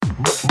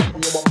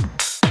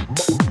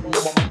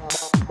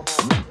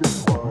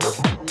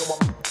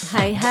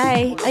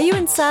Hey, are you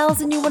in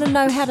sales and you want to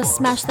know how to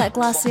smash that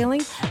glass ceiling?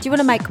 Do you want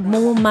to make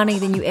more money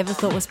than you ever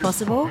thought was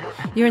possible?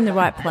 You're in the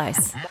right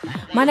place.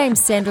 My name's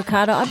Sandra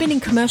Carter. I've been in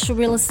commercial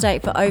real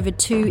estate for over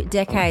 2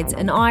 decades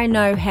and I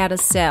know how to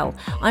sell.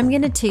 I'm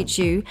going to teach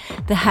you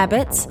the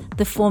habits,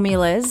 the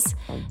formulas,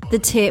 the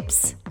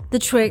tips, the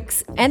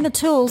tricks and the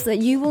tools that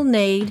you will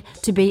need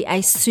to be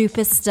a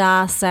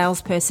superstar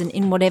salesperson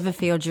in whatever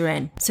field you're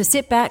in. So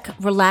sit back,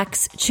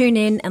 relax, tune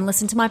in and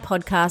listen to my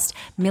podcast,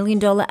 Million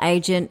Dollar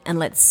Agent, and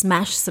let's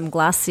smash some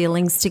glass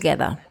ceilings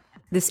together.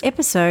 This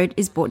episode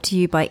is brought to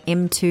you by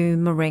M2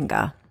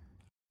 Moringa.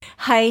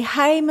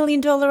 Hey, Million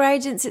Dollar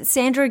Agents, it's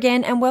Sandra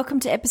again and welcome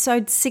to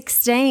episode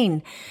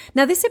 16.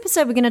 Now this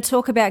episode we're going to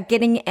talk about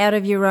getting out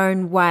of your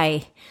own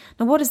way.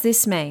 Now what does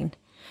this mean?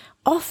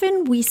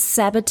 Often we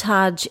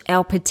sabotage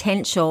our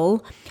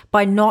potential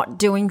by not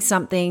doing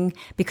something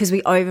because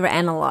we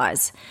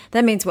overanalyze.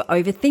 That means we're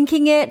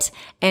overthinking it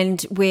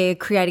and we're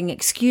creating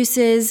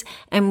excuses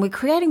and we're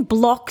creating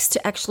blocks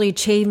to actually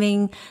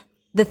achieving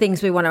the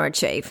things we want to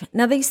achieve.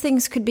 Now, these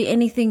things could be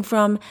anything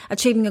from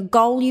achieving a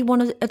goal you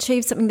want to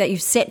achieve, something that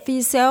you've set for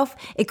yourself.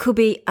 It could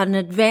be an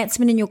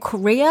advancement in your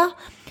career.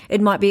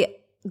 It might be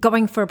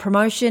going for a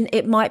promotion.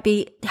 It might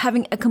be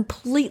having a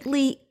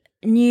completely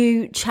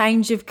new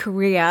change of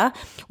career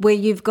where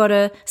you've got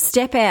to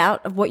step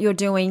out of what you're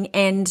doing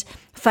and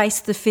face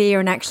the fear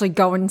and actually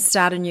go and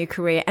start a new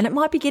career. And it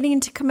might be getting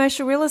into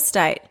commercial real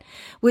estate,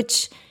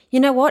 which,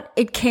 you know what,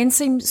 it can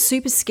seem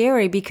super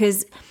scary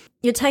because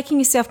you're taking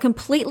yourself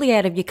completely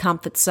out of your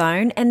comfort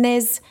zone and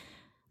there's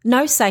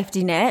no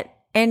safety net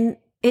and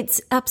it's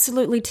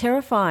absolutely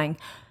terrifying.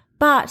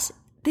 But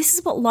this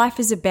is what life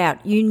is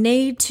about. You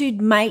need to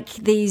make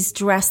these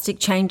drastic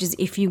changes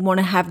if you want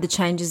to have the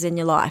changes in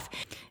your life.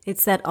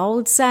 It's that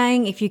old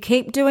saying, if you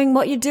keep doing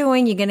what you're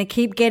doing, you're going to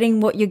keep getting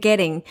what you're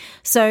getting.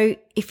 So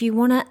if you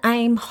want to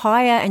aim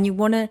higher and you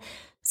want to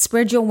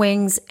spread your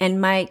wings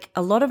and make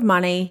a lot of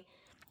money,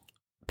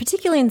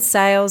 particularly in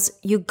sales,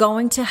 you're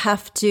going to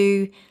have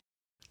to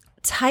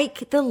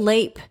take the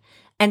leap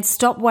and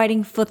stop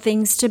waiting for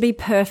things to be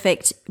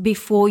perfect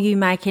before you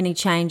make any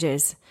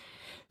changes.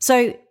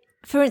 So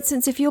for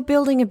instance, if you're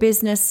building a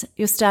business,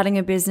 you're starting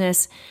a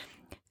business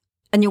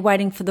and you're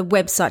waiting for the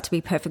website to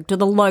be perfect or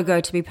the logo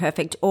to be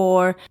perfect,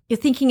 or you're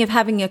thinking of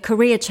having a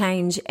career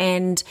change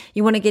and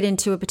you want to get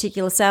into a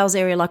particular sales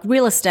area like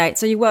real estate.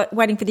 So you're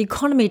waiting for the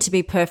economy to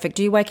be perfect.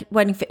 Or you're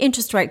waiting for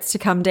interest rates to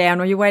come down,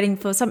 or you're waiting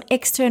for some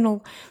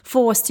external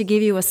force to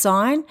give you a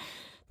sign.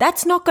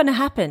 That's not going to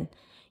happen.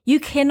 You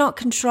cannot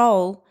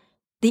control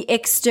the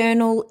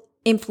external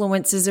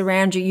influences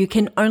around you. You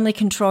can only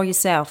control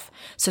yourself.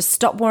 So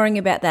stop worrying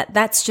about that.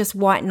 That's just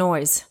white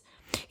noise.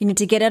 You need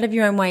to get out of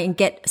your own way and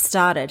get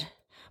started.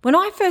 When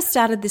I first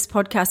started this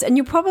podcast, and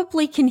you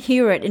probably can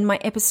hear it in my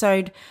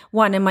episode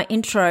 1 and my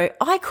intro,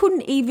 I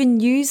couldn't even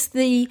use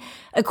the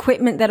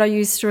equipment that I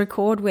used to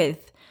record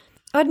with.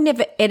 I'd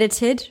never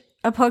edited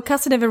a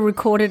podcast. I never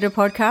recorded a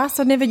podcast.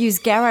 I never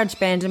used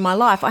GarageBand in my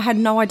life. I had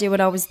no idea what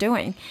I was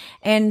doing.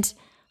 And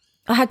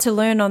I had to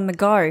learn on the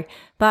go.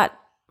 But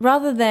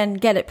rather than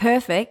get it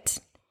perfect,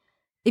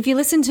 if you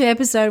listen to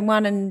episode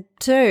 1 and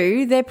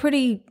 2, they're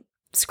pretty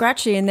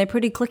scratchy and they're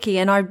pretty clicky.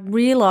 And I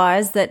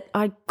realized that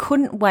I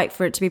couldn't wait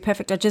for it to be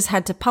perfect. I just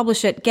had to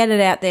publish it, get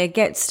it out there,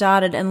 get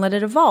started and let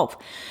it evolve.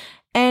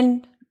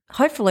 And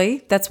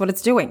hopefully that's what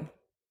it's doing.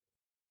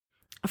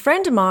 A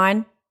friend of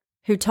mine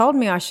who told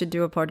me I should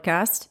do a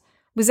podcast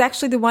was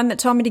actually the one that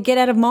told me to get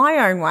out of my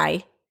own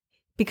way,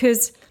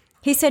 because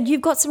he said,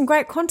 you've got some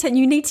great content.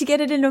 You need to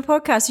get it in a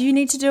podcast. You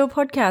need to do a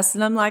podcast.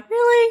 And I'm like,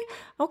 really?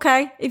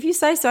 Okay, if you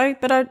say so.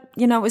 But it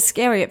was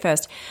scary at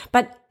first.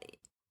 But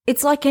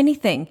it's like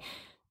anything.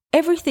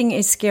 Everything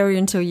is scary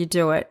until you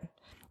do it.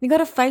 You got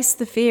to face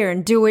the fear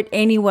and do it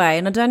anyway.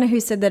 And I don't know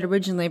who said that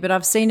originally, but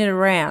I've seen it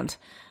around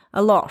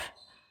a lot.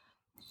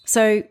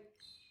 So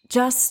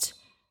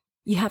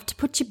you have to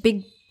put your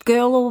big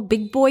girl or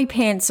big boy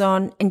pants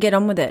on and get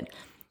on with it.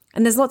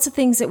 And there's lots of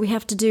things that we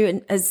have to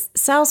do as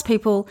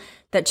salespeople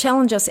that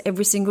challenge us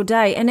every single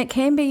day. And it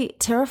can be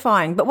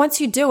terrifying. But once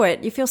you do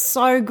it, you feel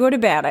so good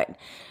about it.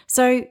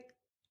 So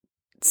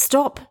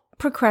stop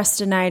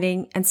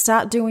procrastinating and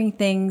start doing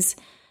things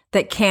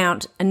that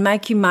count and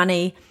make you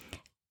money,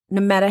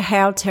 no matter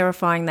how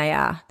terrifying they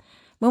are.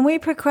 When we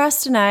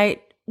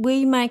procrastinate,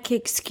 we make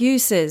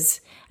excuses.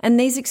 And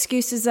these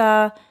excuses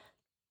are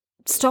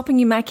stopping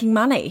you making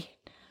money.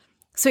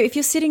 So if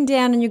you're sitting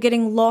down and you're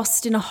getting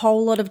lost in a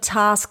whole lot of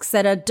tasks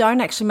that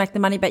don't actually make the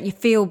money, but you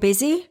feel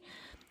busy,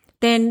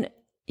 then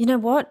you know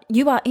what?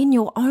 You are in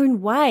your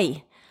own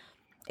way.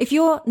 If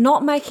you're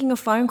not making a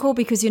phone call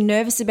because you're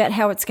nervous about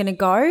how it's going to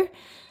go,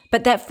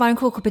 but that phone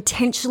call could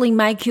potentially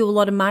make you a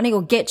lot of money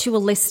or get you a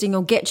listing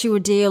or get you a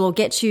deal or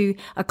get you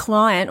a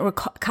client or a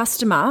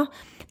customer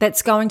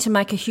that's going to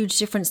make a huge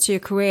difference to your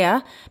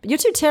career, but you're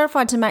too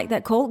terrified to make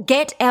that call,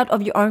 get out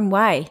of your own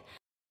way.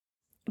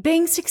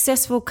 being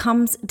successful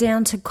comes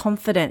down to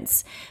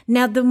confidence.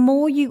 Now, the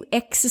more you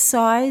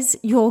exercise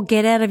your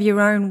get out of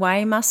your own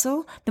way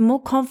muscle, the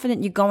more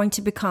confident you're going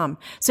to become.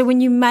 So when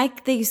you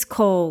make these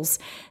calls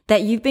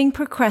that you've been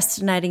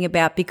procrastinating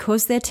about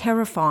because they're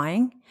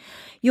terrifying,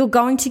 you're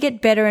going to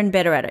get better and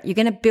better at it. You're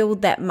going to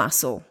build that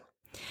muscle.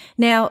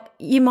 Now,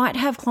 you might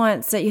have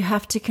clients that you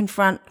have to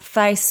confront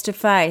face to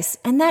face,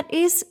 and that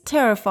is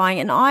terrifying.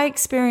 And I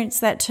experienced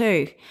that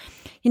too.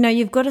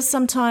 You've got to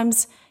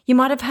sometimes, you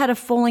might have had a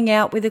falling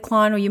out with a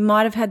client, or you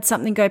might have had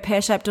something go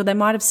pear-shaped, or they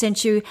might have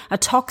sent you a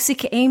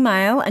toxic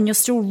email and you're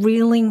still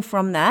reeling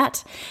from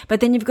that. But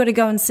then you've got to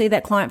go and see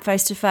that client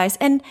face to face.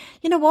 And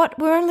you know what?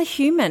 We're only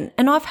human.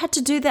 And I've had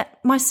to do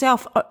that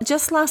myself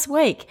just last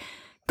week.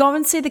 Go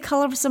and see the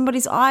color of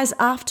somebody's eyes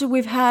after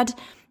we've had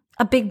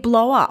a big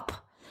blow up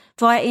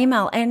via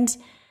email. And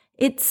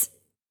it's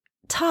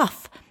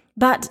tough.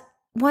 But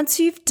once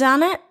you've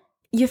done it,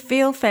 you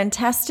feel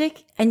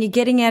fantastic and you're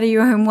getting out of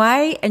your own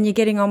way and you're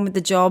getting on with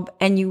the job,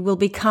 and you will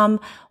become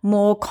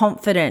more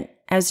confident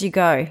as you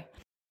go.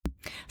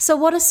 So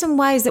what are some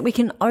ways that we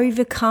can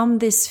overcome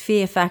this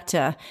fear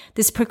factor,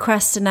 this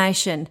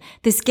procrastination,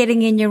 this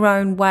getting in your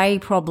own way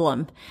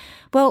problem?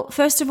 Well,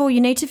 first of all, you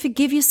need to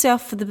forgive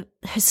yourself for the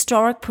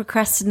historic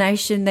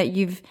procrastination that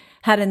you've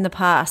had in the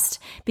past,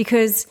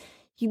 because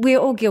we're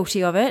all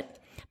guilty of it,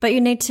 but you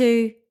need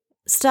to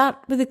start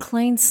with a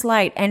clean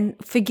slate and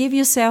forgive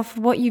yourself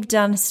for what you've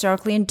done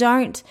historically, and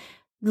don't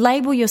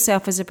label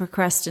yourself as a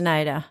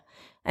procrastinator,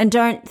 and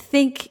don't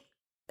think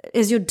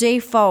as your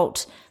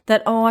default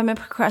that, oh, I'm a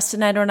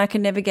procrastinator and I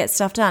can never get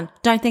stuff done.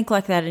 Don't think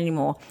like that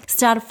anymore.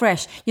 Start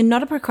afresh. You're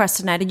not a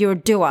procrastinator. You're a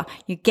doer.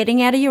 You're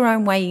getting out of your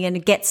own way. You're going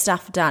to get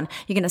stuff done.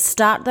 You're going to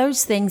start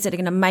those things that are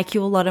going to make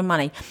you a lot of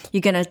money.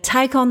 You're going to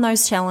take on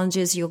those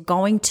challenges. You're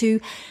going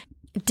to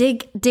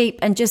dig deep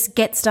and just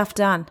get stuff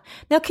done.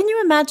 Now, can you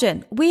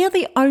imagine? We are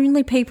the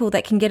only people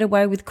that can get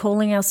away with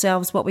calling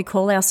ourselves what we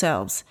call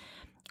ourselves.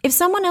 If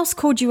someone else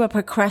called you a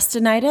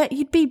procrastinator,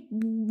 you'd be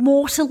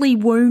mortally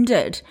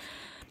wounded.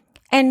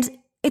 And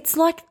it's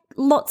like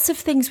lots of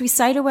things we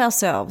say to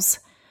ourselves.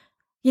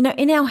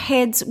 In our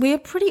heads, we're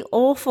pretty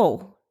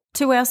awful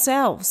to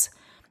ourselves.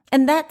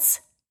 And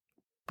that's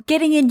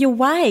getting in your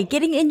way,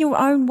 getting in your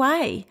own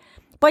way.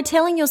 By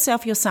telling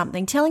yourself you're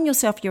something, telling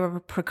yourself you're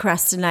a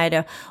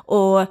procrastinator,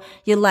 or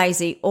you're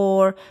lazy,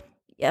 or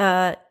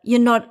you're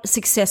not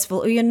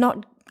successful, or you're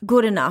not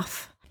good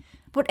enough.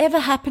 Whatever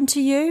happened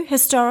to you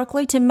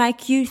historically to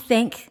make you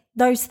think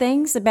those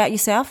things about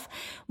yourself,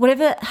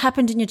 whatever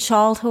happened in your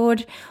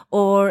childhood,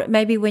 or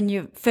maybe when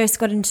you first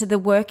got into the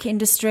work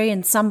industry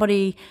and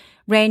somebody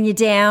ran you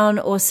down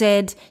or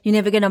said you're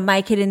never going to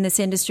make it in this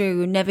industry, or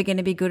you're never going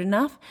to be good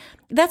enough,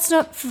 that's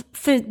not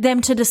for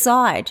them to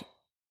decide.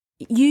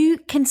 You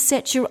can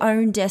set your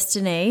own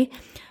destiny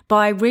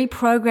by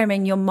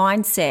reprogramming your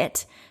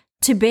mindset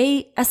to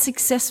be a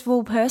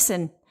successful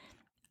person,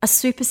 a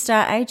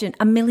superstar agent,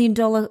 $1 million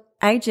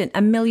agent,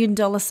 $1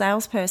 million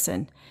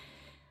salesperson.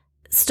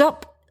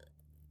 Stop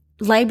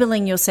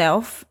labeling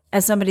yourself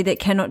as somebody that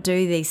cannot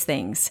do these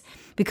things,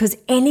 because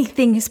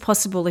anything is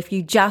possible if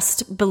you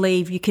just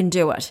believe you can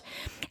do it.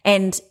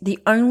 And the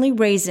only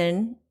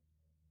reason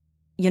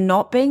you're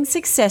not being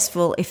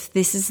successful, if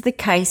this is the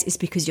case, is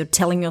because you're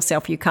telling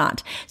yourself you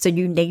can't. So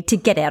you need to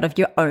get out of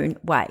your own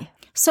way.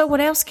 So what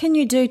else can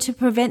you do to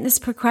prevent this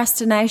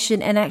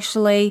procrastination and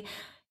actually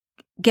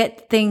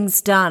get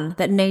things done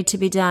that need to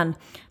be done?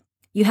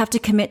 You have to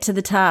commit to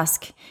the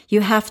task.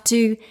 You have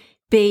to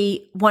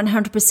be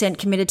 100%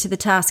 committed to the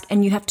task,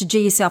 and you have to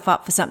G yourself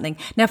up for something.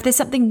 Now, if there's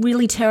something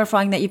really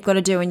terrifying that you've got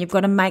to do and you've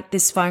got to make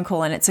this phone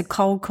call, and it's a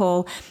cold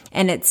call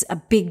and it's a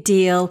big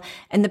deal,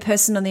 and the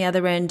person on the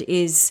other end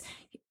is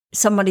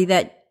somebody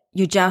that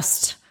you're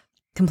just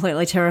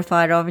completely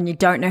terrified of and you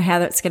don't know how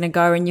that's going to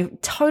go, and you're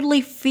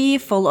totally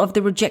fearful of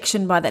the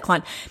rejection by that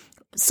client,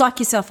 psych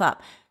yourself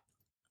up.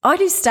 I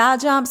do star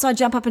jumps. I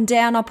jump up and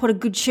down. I'll put a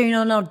good tune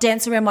on. I'll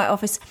dance around my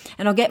office,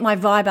 and I'll get my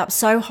vibe up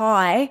so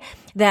high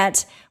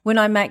that when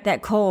I make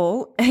that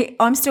call,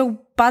 I'm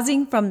still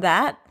buzzing from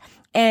that.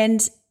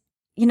 And,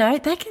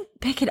 they can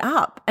pick it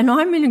up, and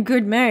I'm in a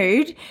good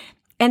mood.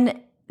 And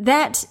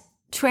that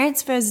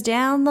transfers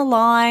down the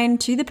line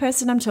to the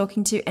person I'm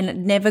talking to, and it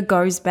never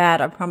goes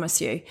bad, I promise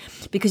you,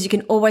 because you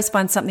can always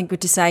find something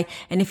good to say.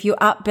 And if you're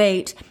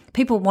upbeat,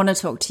 people want to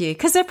talk to you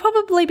because they've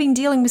probably been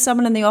dealing with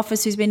someone in the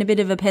office who's been a bit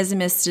of a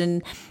pessimist,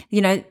 and,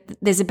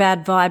 there's a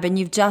bad vibe, and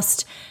you've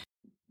just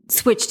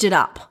switched it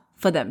up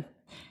for them.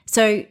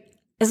 So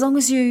as long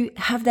as you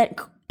have that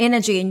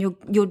energy and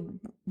you're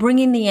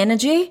bringing the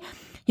energy,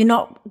 you're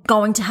not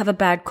going to have a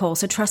bad call.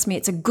 So trust me,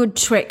 it's a good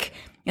trick.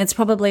 It's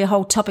probably a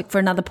whole topic for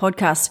another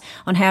podcast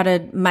on how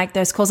to make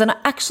those calls. And I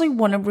actually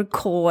want to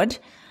record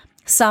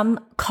some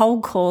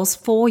cold calls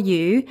for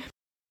you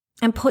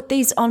and put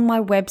these on my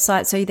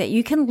website so that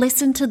you can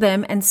listen to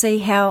them and see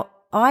how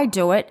I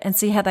do it and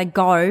see how they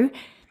go,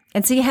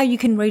 and see how you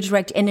can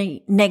redirect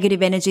any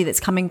negative energy that's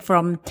coming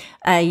from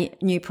a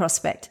new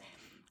prospect.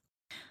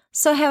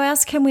 So how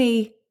else can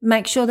we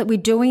make sure that we're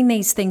doing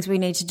these things we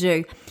need to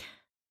do?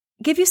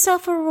 give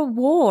yourself a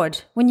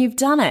reward when you've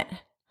done it.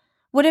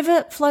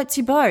 Whatever floats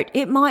your boat.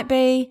 It might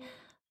be,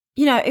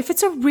 if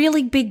it's a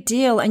really big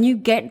deal and you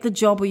get the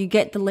job or you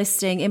get the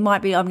listing, it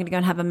might be, I'm going to go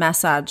and have a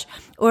massage.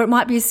 Or it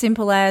might be as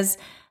simple as,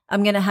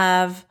 I'm going to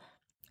have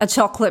a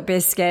chocolate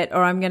biscuit,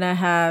 or I'm going to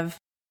have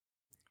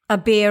a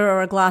beer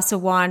or a glass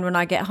of wine when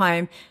I get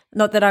home.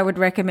 Not that I would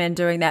recommend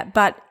doing that,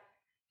 but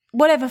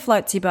whatever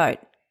floats your boat,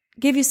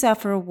 give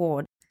yourself a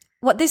reward.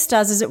 What this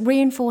does is it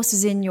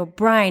reinforces in your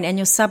brain and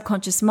your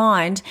subconscious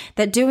mind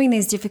that doing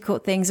these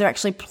difficult things are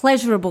actually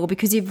pleasurable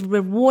because you've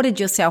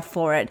rewarded yourself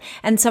for it.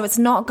 And so it's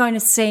not going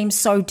to seem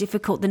so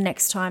difficult the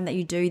next time that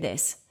you do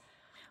this.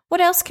 What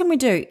else can we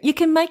do? You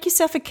can make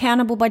yourself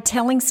accountable by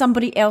telling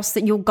somebody else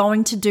that you're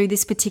going to do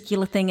this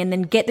particular thing and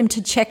then get them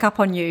to check up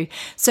on you.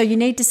 So you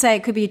need to say,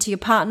 it could be to your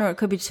partner, or it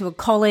could be to a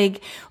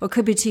colleague, or it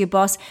could be to your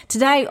boss.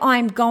 Today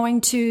I'm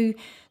going to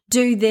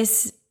do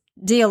this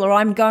deal, or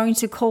I'm going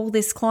to call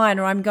this client,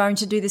 or I'm going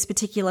to do this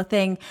particular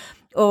thing,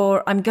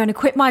 or I'm going to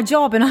quit my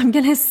job and I'm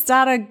going to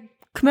start a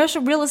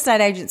commercial real estate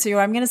agency,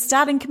 or I'm going to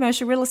start in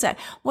commercial real estate.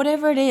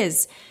 Whatever it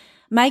is,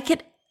 make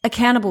it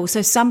accountable.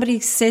 So somebody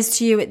says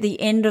to you at the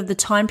end of the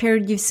time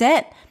period you've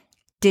set,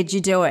 did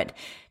you do it?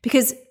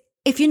 Because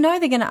if you know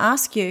they're going to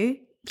ask you,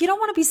 you don't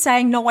want to be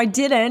saying, no, I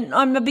didn't.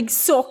 I'm a big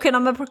sook and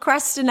I'm a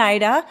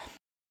procrastinator.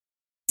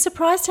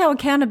 Surprised how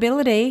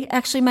accountability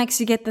actually makes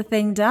you get the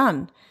thing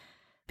done,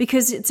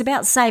 because it's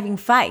about saving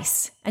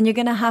face, and you're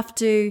going to have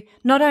to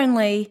not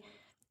only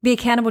be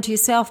accountable to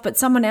yourself, but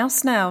someone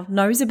else now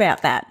knows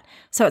about that.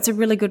 So it's a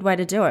really good way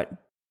to do it.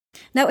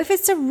 Now, if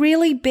it's a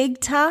really big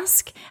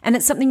task and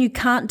it's something you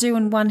can't do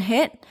in one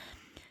hit,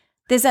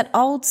 there's that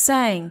old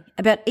saying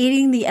about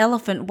eating the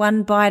elephant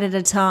one bite at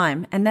a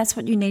time. And that's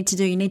what you need to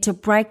do. You need to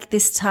break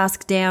this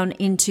task down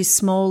into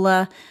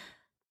smaller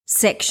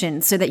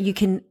sections so that you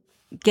can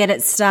get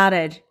it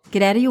started.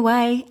 Get out of your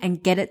way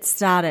and get it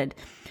started.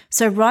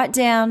 So write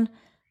down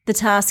the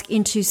task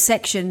into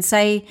sections.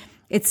 Say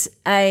it's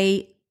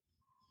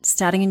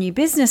starting a new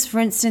business, for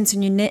instance,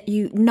 and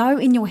you know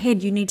in your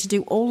head you need to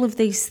do all of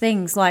these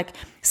things, like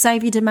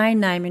save your domain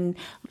name and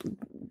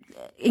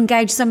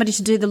engage somebody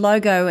to do the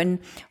logo and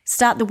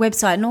start the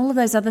website and all of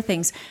those other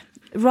things.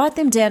 Write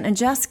them down and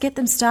just get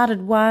them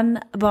started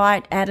one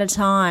bite at a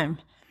time.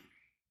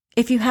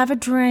 If you have a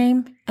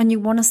dream and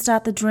you want to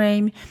start the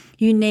dream,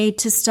 you need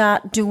to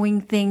start doing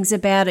things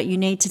about it. You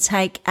need to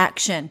take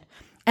action,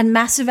 and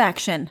massive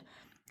action.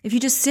 If you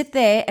just sit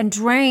there and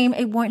dream,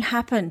 it won't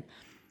happen.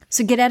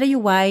 So get out of your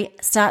way,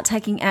 start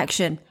taking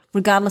action,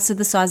 regardless of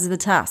the size of the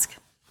task.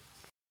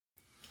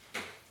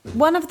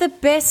 One of the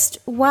best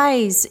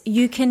ways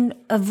you can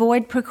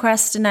avoid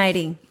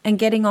procrastinating and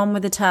getting on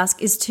with the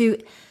task is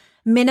to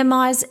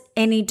minimize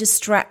any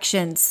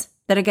distractions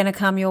that are going to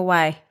come your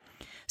way.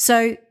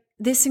 So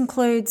this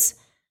includes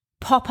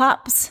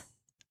pop-ups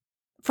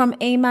from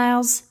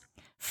emails,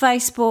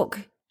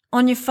 Facebook,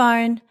 on your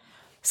phone.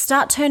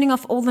 Start turning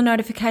off all the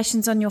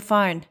notifications on your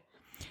phone.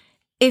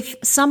 If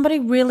somebody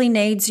really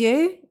needs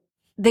you,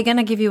 they're going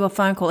to give you a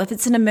phone call. If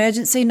it's an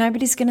emergency,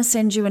 nobody's going to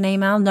send you an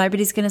email.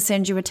 Nobody's going to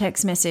send you a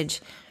text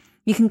message.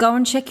 You can go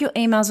and check your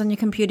emails on your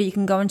computer. You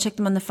can go and check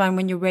them on the phone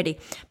when you're ready.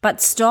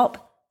 But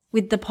stop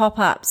with the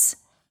pop-ups.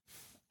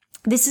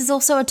 This is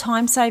also a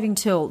time-saving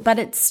tool, but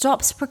it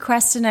stops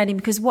procrastinating,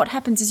 because what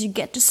happens is you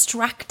get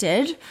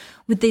distracted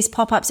with these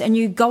pop-ups and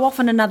you go off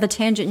on another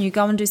tangent and you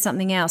go and do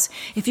something else.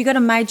 If you've got a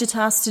major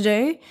task to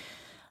do,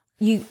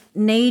 you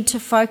need to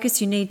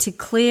focus. You need to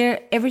clear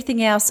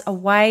everything else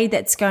away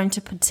that's going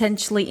to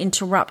potentially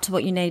interrupt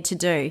what you need to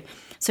do.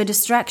 So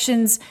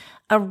distractions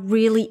are a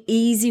really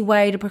easy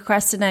way to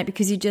procrastinate,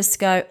 because you just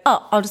go,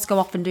 oh, I'll just go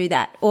off and do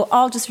that. Or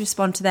I'll just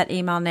respond to that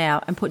email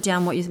now and put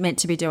down what you're meant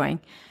to be doing.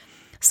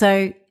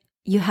 So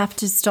you have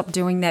to stop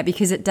doing that,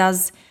 because it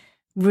does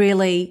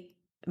really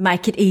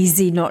make it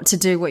easy not to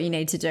do what you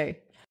need to do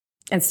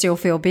and still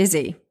feel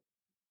busy.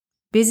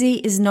 Busy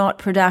is not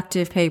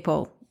productive,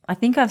 people. I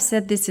think I've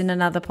said this in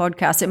another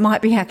podcast. It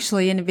might be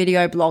actually in a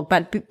video blog,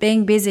 but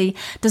being busy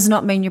does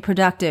not mean you're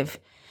productive.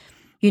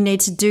 You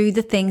need to do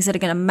the things that are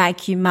going to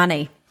make you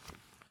money.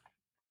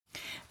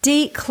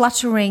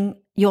 Decluttering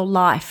your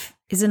life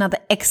is another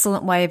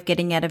excellent way of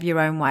getting out of your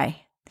own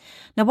way.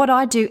 Now, what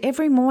I do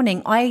every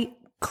morning, I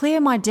clear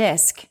my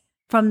desk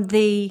from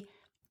the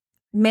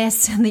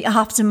mess and the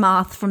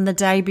aftermath from the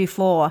day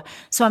before.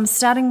 So I'm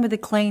starting with a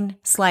clean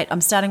slate.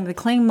 I'm starting with a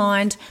clean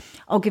mind.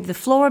 I'll give the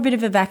floor a bit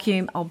of a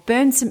vacuum. I'll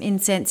burn some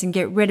incense and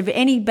get rid of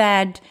any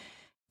bad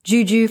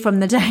juju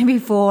from the day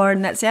before.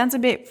 And that sounds a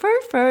bit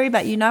frou-frou,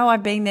 but you know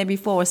I've been there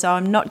before, so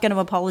I'm not going to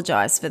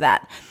apologize for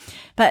that.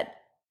 But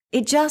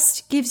it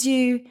just gives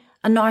you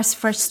a nice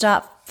fresh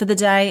start for the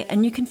day,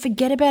 and you can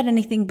forget about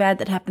anything bad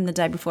that happened the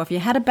day before. If you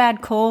had a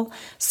bad call,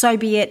 so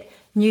be it.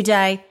 New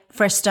day,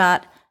 fresh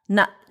start.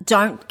 No,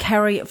 don't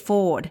carry it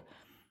forward.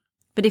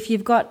 But if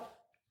you've got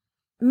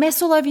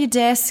mess all over your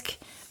desk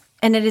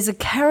and it is a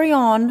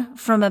carry-on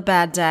from a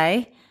bad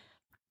day,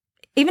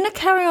 even a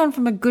carry-on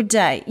from a good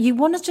day, you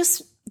want to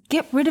just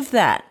get rid of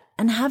that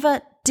and have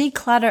a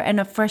declutter and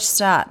a fresh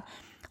start.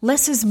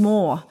 Less is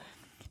more,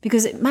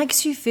 because it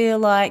makes you feel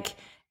like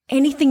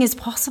anything is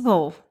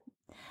possible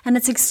and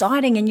it's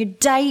exciting and your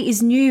day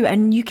is new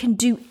and you can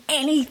do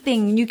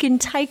anything. You can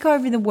take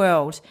over the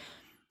world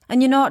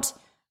and you're not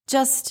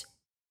just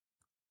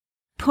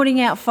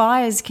putting out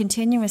fires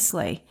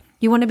continuously.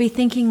 You want to be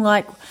thinking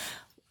like,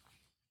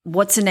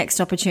 what's the next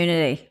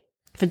opportunity?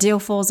 If a deal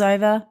falls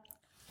over,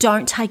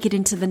 don't take it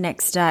into the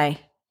next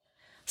day.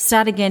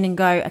 Start again and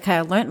go, okay,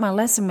 I learnt my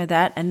lesson with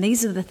that and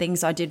these are the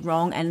things I did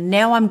wrong and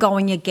now I'm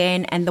going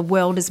again and the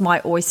world is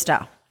my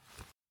oyster.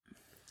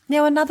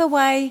 Now, another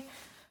way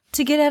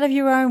to get out of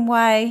your own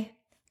way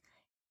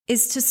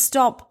is to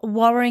stop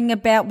worrying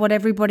about what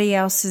everybody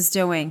else is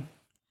doing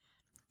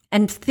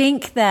and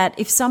think that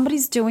if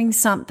somebody's doing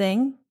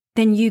something,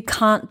 then you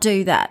can't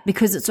do that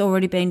because it's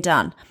already been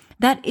done.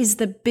 That is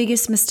the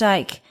biggest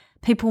mistake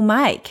people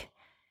make,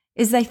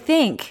 is they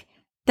think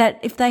that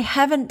if they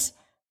haven't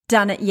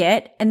done it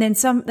yet and then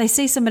they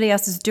see somebody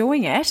else is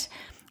doing it,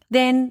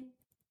 then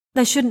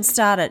they shouldn't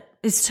start it.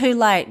 It's too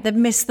late. They've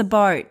missed the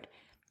boat.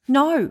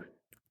 No,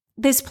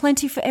 there's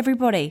plenty for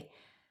everybody.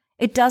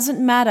 It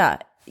doesn't matter.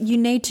 You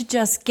need to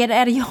just get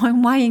out of your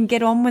own way and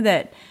get on with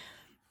it.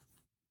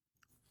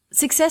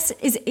 Success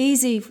is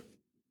easy,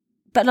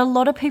 but a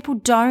lot of people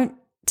don't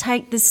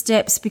take the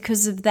steps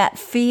because of that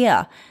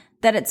fear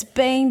that it's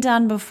been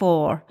done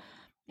before.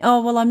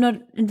 Oh, well, I'm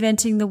not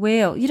inventing the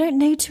wheel. You don't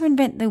need to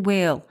invent the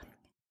wheel.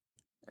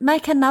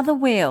 Make another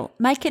wheel.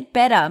 Make it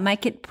better.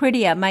 Make it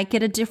prettier. Make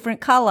it a different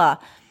color.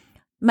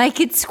 Make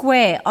it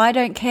square. I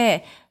don't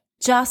care.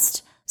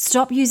 Just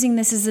stop using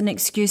this as an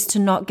excuse to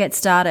not get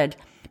started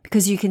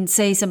because you can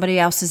see somebody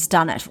else has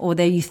done it or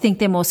you think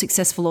they're more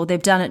successful or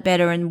they've done it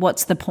better and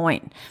what's the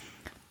point?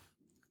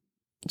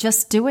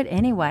 Just do it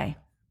anyway.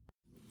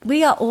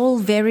 We are all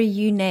very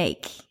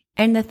unique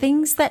and the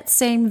things that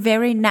seem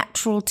very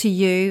natural to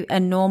you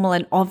and normal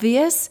and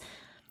obvious,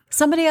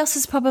 somebody else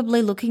is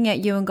probably looking at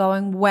you and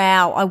going,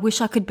 wow, I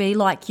wish I could be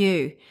like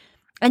you.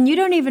 And you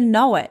don't even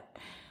know it.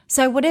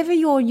 So whatever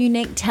your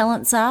unique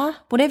talents are,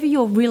 whatever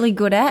you're really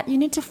good at, you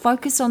need to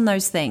focus on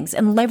those things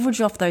and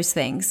leverage off those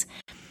things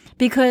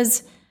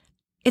because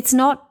it's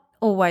not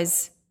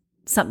always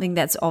something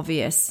that's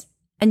obvious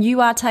and you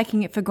are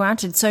taking it for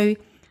granted. So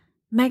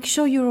make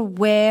sure you're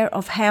aware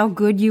of how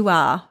good you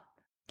are.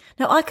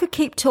 Now, I could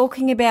keep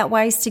talking about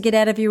ways to get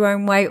out of your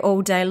own way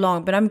all day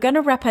long, but I'm going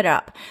to wrap it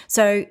up.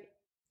 So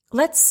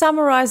let's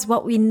summarize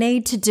what we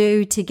need to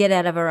do to get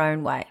out of our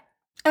own way.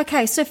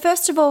 Okay, so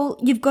first of all,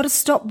 you've got to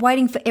stop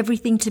waiting for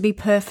everything to be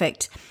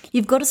perfect.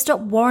 You've got to stop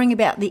worrying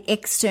about the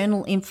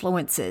external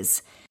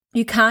influences.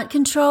 You can't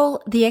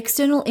control the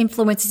external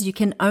influences. You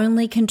can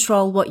only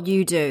control what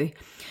you do.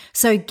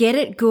 So get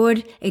it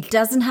good. It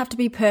doesn't have to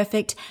be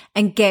perfect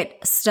and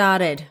get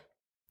started.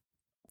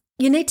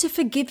 You need to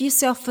forgive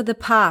yourself for the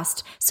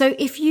past. So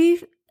if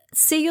you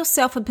see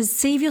yourself and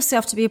perceive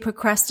yourself to be a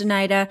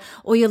procrastinator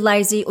or you're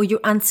lazy or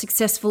you're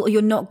unsuccessful or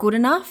you're not good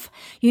enough,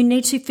 you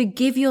need to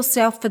forgive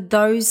yourself for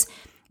those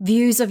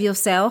views of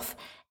yourself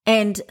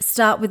and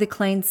start with a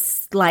clean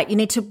slate. You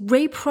need to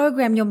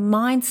reprogram your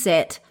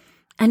mindset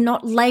and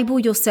not label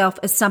yourself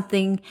as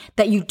something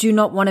that you do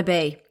not want to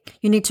be.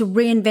 You need to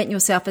reinvent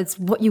yourself as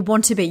what you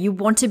want to be. You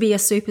want to be a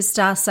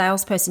superstar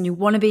salesperson. You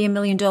want to be $1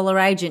 million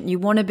agent. You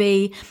want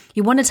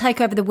to take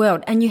over the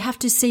world, and you have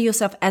to see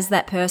yourself as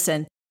that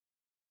person.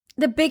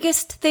 The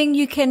biggest thing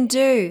you can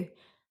do,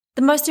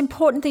 the most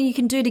important thing you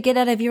can do to get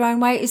out of your own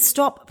way is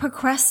stop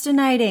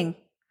procrastinating.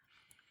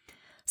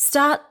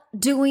 Start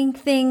doing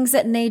things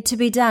that need to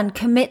be done.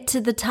 Commit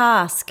to the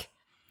task.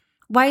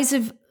 Ways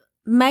of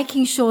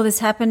making sure this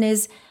happens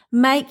is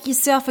make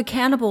yourself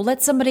accountable.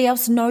 Let somebody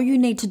else know you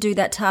need to do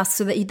that task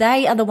so that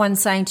they are the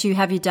ones saying to you,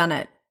 have you done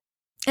it?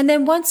 And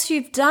then once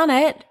you've done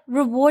it,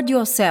 reward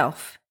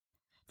yourself.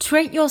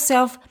 Treat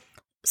yourself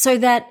so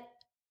that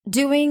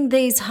doing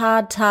these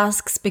hard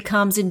tasks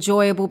becomes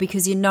enjoyable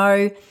because you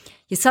know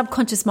your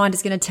subconscious mind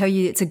is going to tell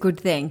you it's a good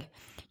thing.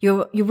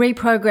 You're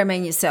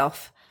reprogramming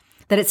yourself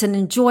that it's an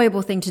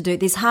enjoyable thing to do.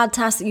 These hard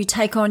tasks that you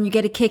take on, you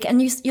get a kick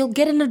and you'll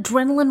get an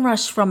adrenaline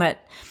rush from it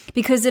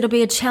because it'll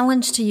be a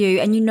challenge to you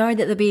and you know that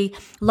there'll be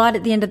light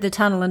at the end of the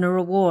tunnel and a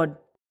reward.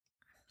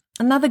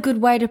 Another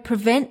good way to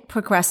prevent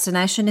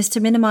procrastination is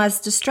to minimize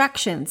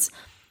distractions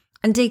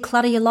and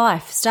declutter your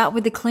life. Start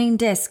with a clean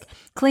desk.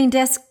 Clean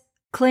desk,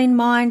 clean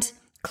mind,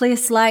 clear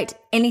slate.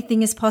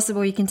 Anything is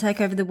possible. You can take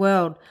over the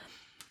world.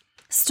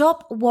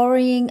 Stop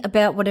worrying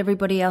about what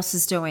everybody else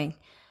is doing.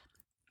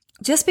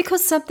 Just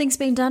because something's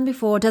been done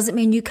before doesn't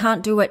mean you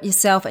can't do it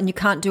yourself and you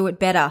can't do it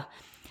better.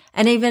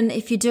 And even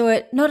if you do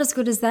it not as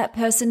good as that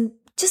person,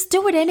 just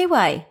do it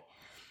anyway.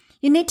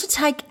 You need to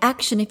take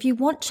action. If you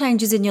want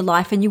changes in your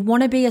life and you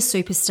want to be a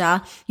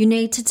superstar, you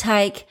need to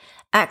take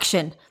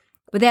action.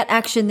 Without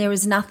action, there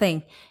is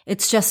nothing.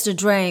 It's just a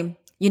dream.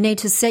 You need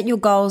to set your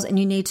goals and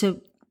you need to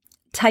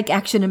take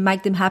action and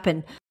make them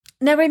happen.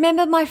 Now,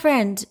 remember, my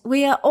friend,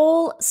 we are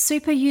all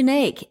super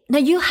unique. Now,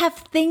 you have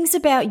things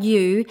about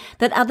you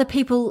that other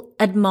people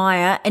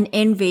admire and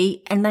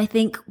envy, and they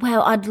think,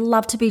 wow, I'd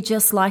love to be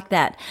just like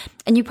that.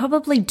 And you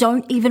probably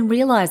don't even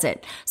realize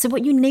it. So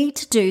what you need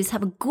to do is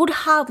have a good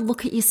hard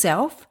look at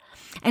yourself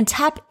and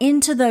tap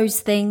into those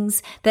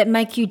things that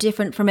make you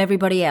different from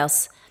everybody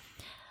else.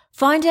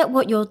 Find out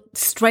what your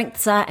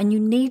strengths are, and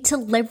you need to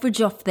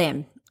leverage off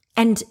them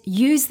and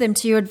use them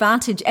to your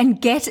advantage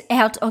and get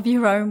out of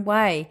your own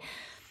way.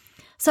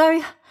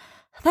 So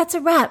that's a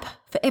wrap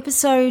for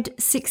episode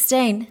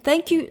 16.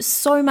 Thank you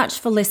so much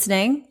for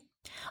listening.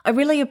 I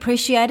really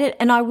appreciate it,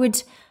 and I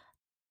would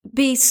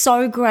be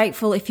so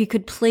grateful if you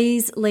could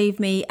please leave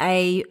me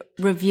a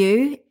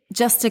review.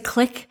 Just a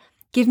click,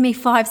 give me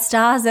 5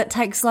 stars. That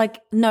takes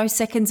like no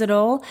seconds at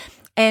all.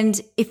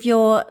 And if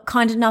you're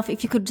kind enough,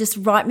 if you could just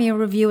write me a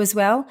review as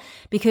well,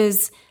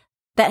 because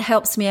that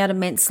helps me out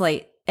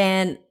immensely,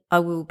 and I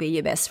will be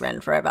your best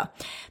friend forever.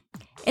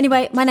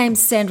 Anyway, my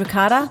name's Sandra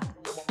Carter.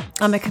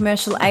 I'm a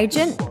commercial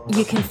agent.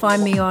 You can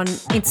find me on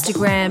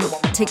Instagram,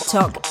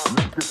 TikTok,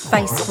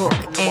 Facebook,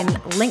 and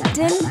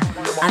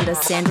LinkedIn under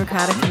Sandra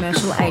Carter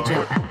Commercial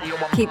Agent.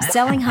 Keep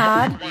selling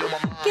hard,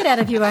 get out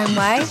of your own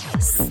way,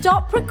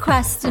 stop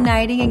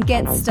procrastinating and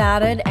get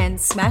started,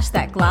 and smash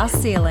that glass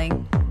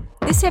ceiling.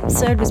 This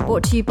episode was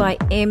brought to you by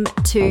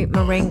M2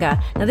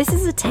 Moringa. Now, this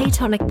is a tea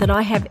tonic that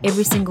I have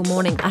every single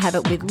morning. I have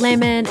it with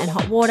lemon and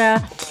hot water,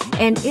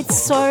 and it's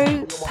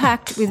so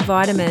packed with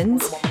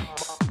vitamins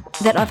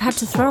that I've had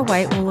to throw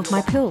away all of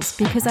my pills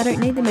because I don't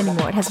need them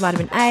anymore. It has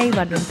vitamin A,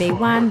 vitamin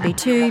B1,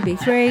 B2,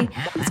 B3.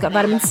 It's got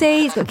vitamin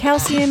C, it's got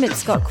calcium,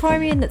 it's got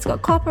chromium, it's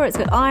got copper, it's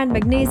got iron,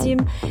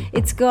 magnesium,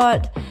 it's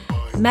got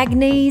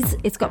manganese,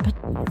 it's got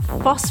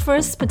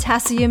phosphorus,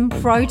 potassium,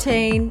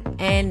 protein,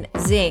 and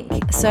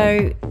zinc.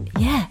 So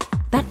yeah,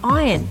 that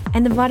iron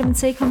and the vitamin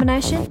C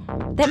combination,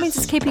 that means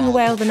it's keeping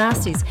away all the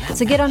nasties.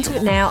 So get onto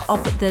it now. I'll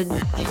put the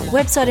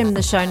website in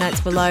the show notes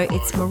below.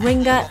 It's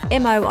Moringa,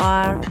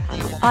 Moringa,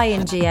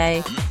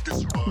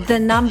 the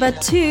number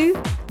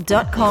 2.com.au.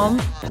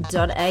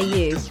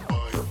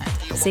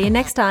 See you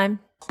next time.